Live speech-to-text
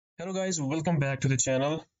Hello guys, welcome back to the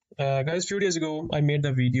channel. Guys, few days ago I made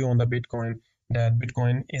the video on the Bitcoin that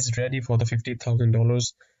Bitcoin is ready for the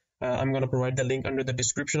 $50,000. I'm gonna provide the link under the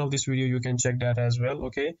description of this video. You can check that as well.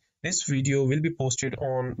 Okay, this video will be posted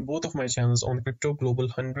on both of my channels, on the Crypto Global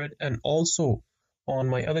 100 and also on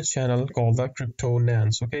my other channel called the Crypto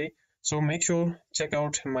Nance. Okay, so make sure check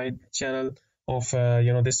out my channel of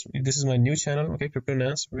this is my new channel. Okay, Crypto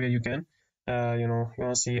Nance, where you can you want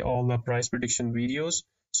to see all the price prediction videos,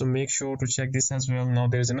 so make sure to check this as well. Now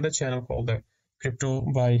there's another channel called the Crypto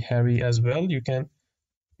by Harry as well. You can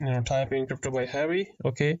type in Crypto by Harry.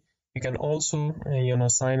 Okay, you can also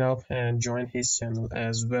sign up and join his channel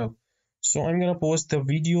as well. So I'm gonna post the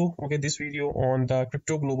video, okay, this video on the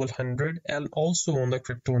Crypto Global 100 and also on the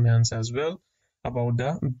Crypto Nance as well, about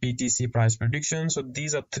the BTC price prediction. So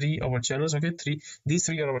these are our channels. Okay, these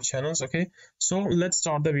three are our channels. Okay, so let's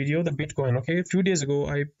start the video. The Bitcoin. Okay, a few days ago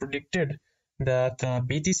I predicted that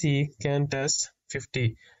BTC can test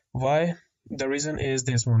 50. Why? The reason is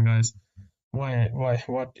this one, guys. Why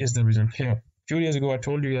what is the reason? Here, a few days ago I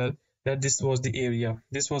told you that this was the area,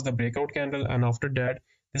 this was the breakout candle, and after that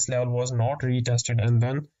this level was not retested, and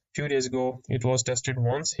then few days ago it was tested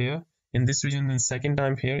once here in this region, and second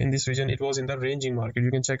time here in this region. It was in the ranging market.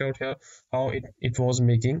 You can check out here how it was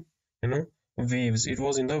making waves. It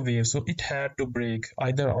was in the wave, so it had to break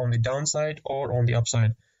either on the downside or on the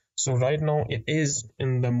upside. So right now it is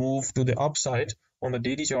in the move to the upside on the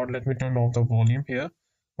daily chart. Let me turn off the volume here.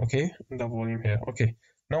 Okay, the volume here. Okay,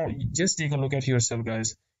 now just take a look at yourself,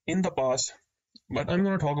 guys, in the past. But I'm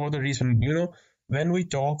going to talk about the recent. When we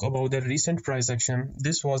talk about the recent price action,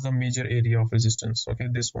 this was the major area of resistance. Okay,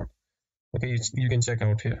 this one. Okay, you can check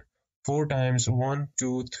out here 4 times, 1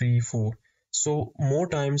 2 3 4. So more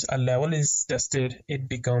times a level is tested, it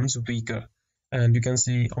becomes weaker, and you can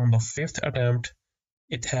see on the fifth attempt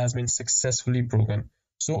it has been successfully broken.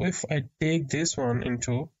 So if I take this one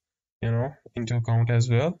into account as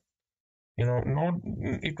well, not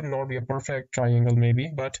it could not be a perfect triangle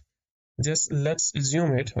maybe, but just let's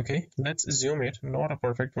assume it. Okay, let's assume it not a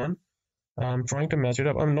perfect one. I'm trying to match it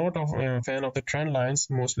up. I'm not a fan of the trend lines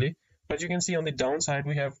mostly, but you can see on the downside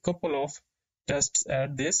we have couple of tests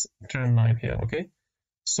at this trend line here. Okay,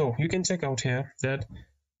 so you can check out here that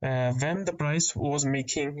when the price was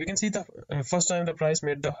making, you can see the first time the price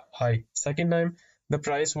made the high, second time the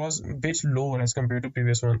price was a bit lower as compared to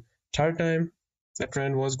previous one, third time the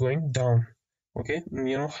trend was going down. Okay,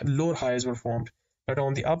 lower highs were formed, but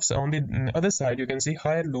on the other side you can see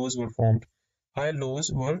higher lows were formed. High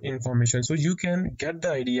lows were information, so you can get the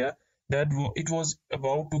idea that it was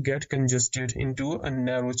about to get congested into a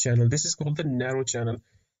narrow channel. This is called the narrow channel.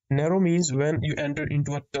 Narrow means when you enter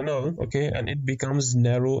into a tunnel, okay, and it becomes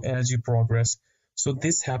narrow as you progress. So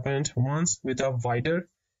this happened once with a wider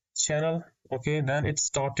channel. Okay, then it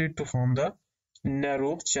started to form the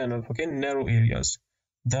narrow channel. Okay, narrow areas.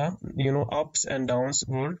 The ups and downs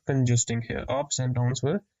were congesting here. Ups and downs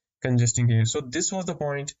were congesting here. So this was the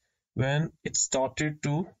point when it started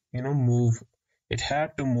to move. It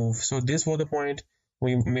had to move. So this was the point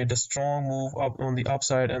we made a strong move up on the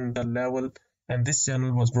upside, and the level and this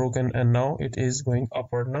channel was broken, and now it is going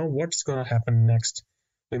upward. Now what's gonna happen next?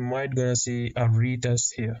 We might gonna see a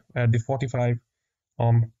retest here at the 45.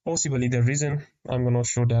 Possibly the reason I'm gonna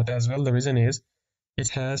show that as well. The reason is it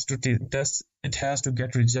has to test, it has to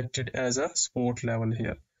get rejected as a support level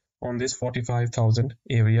here on this 45,000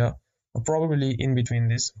 area, probably in between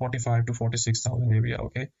this 45 to 46,000 area.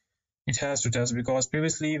 Okay, it has to test, because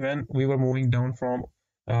previously when we were moving down from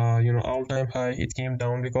all-time high, it came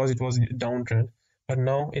down because it was a downtrend, but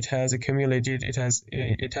now it has accumulated, it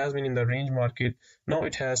has been in the range market. Now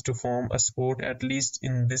it has to form a support at least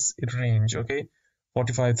in this range. Okay,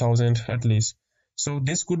 45,000 at least. So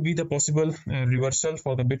this could be the possible reversal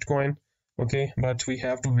for the Bitcoin. Okay, but we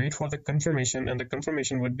have to wait for the confirmation, and the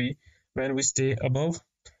confirmation would be when we stay above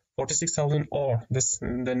 46,000, or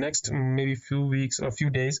the next maybe few weeks or few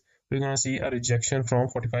days we're gonna see a rejection from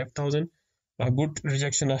 45,000. A good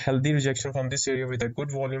rejection, a healthy rejection from this area with a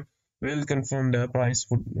good volume will confirm the price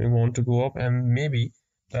would want to go up, and maybe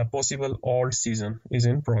the possible alt season is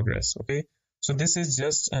in progress. Okay, so this is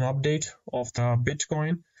just an update of the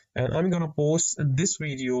Bitcoin, and I'm gonna post this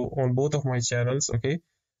video on both of my channels. Okay,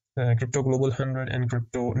 Crypto Global 100 and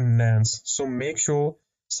Crypto Nance. So make sure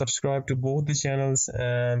subscribe to both the channels,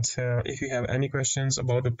 and if you have any questions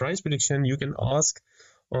about the price prediction, you can ask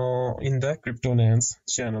in the Crypto Nance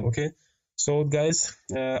channel. Okay, so guys,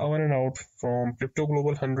 over and out from Crypto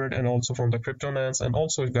Global 100 and also from the Crypto Nance, and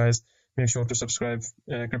also guys, make sure to subscribe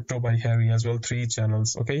Crypto by Harry as well, 3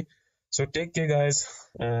 channels. Okay, so take care guys,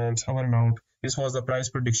 and over and out. This was the price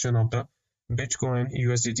prediction of the Bitcoin,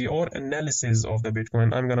 USDT, or analysis of the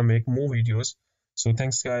Bitcoin. I'm gonna make more videos. So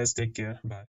thanks guys, take care, bye.